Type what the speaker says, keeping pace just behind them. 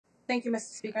Thank you,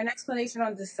 Mr. Speaker. An explanation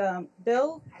on this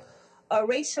bill.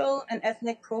 Racial and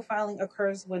ethnic profiling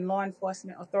occurs when law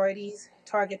enforcement authorities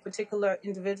target particular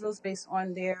individuals based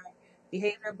on their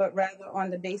behavior, but rather on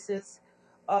the basis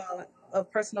of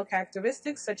personal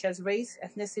characteristics such as race,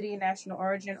 ethnicity, national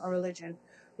origin, or religion.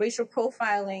 Racial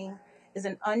profiling is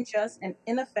an unjust and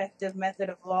ineffective method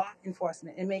of law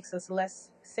enforcement. It makes us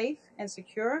less safe and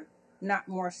secure, not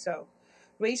more so.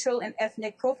 Racial and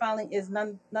ethnic profiling is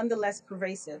nonetheless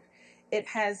pervasive. It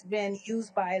has been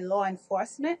used by law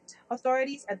enforcement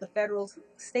authorities at the federal,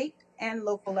 state, and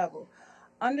local level.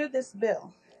 Under this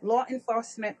bill, law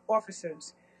enforcement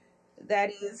officers, that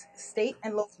is, state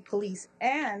and local police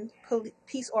and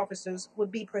peace officers,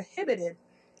 would be prohibited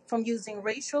from using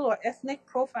racial or ethnic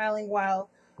profiling while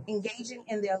engaging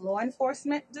in their law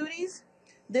enforcement duties.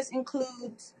 This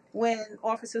includes when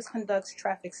officers conduct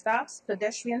traffic stops,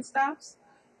 pedestrian stops,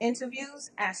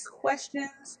 interviews, ask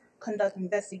questions, conduct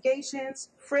investigations,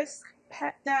 frisk,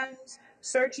 pat-downs,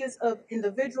 searches of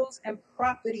individuals and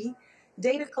property,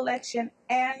 data collection,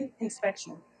 and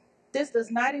inspection. This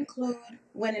does not include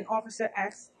when an officer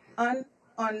acts on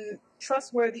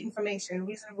trustworthy information,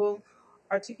 reasonable,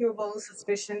 articulable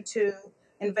suspicion to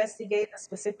investigate a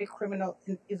specific criminal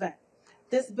event.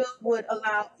 This bill would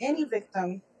allow any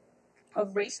victim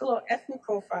of racial or ethnic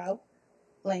profiling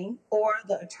or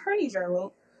the Attorney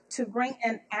General to bring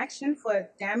an action for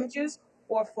damages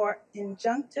or for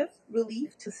injunctive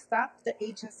relief to stop the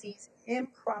agency's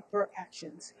improper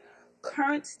actions.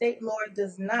 Current state law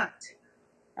does not,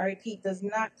 I repeat, does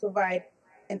not provide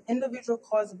an individual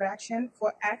cause of action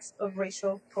for acts of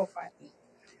racial profiling.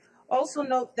 Also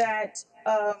note that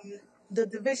the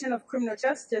Division of Criminal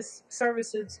Justice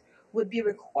Services would be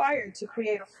required to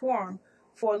create a form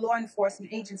for law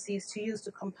enforcement agencies to use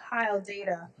to compile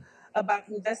data about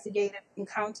investigative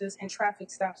encounters and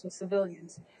traffic stops with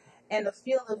civilians. And a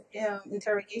field of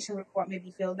interrogation report may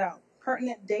be filled out.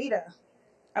 Pertinent data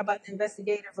about the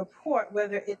investigative report,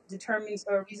 whether it determines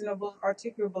a reasonable,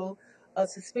 articulable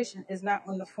suspicion, is not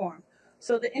on the form.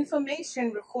 So the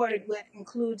information recorded would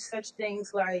include such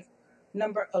things like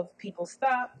number of people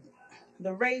stopped,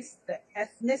 the race, the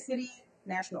ethnicity,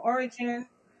 national origin,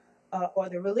 or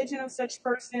the religion of such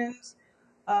persons,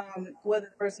 whether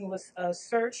the person was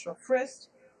searched or frisked,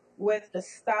 whether the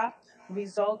stop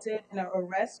resulted in an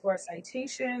arrest or a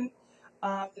citation,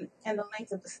 and the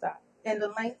length of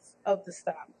the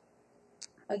stop.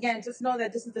 Again, just know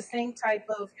that this is the same type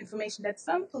of information that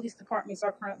some police departments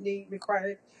are currently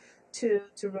required to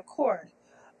record.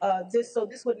 This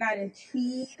would not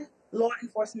impede law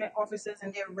enforcement officers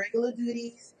in their regular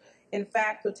duties. In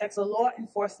fact, protects a law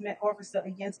enforcement officer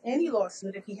against any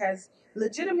lawsuit if he has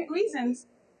legitimate reasons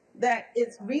that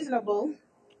it's reasonable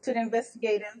to the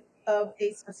investigator of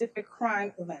a specific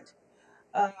crime event.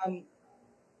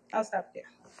 I'll stop there.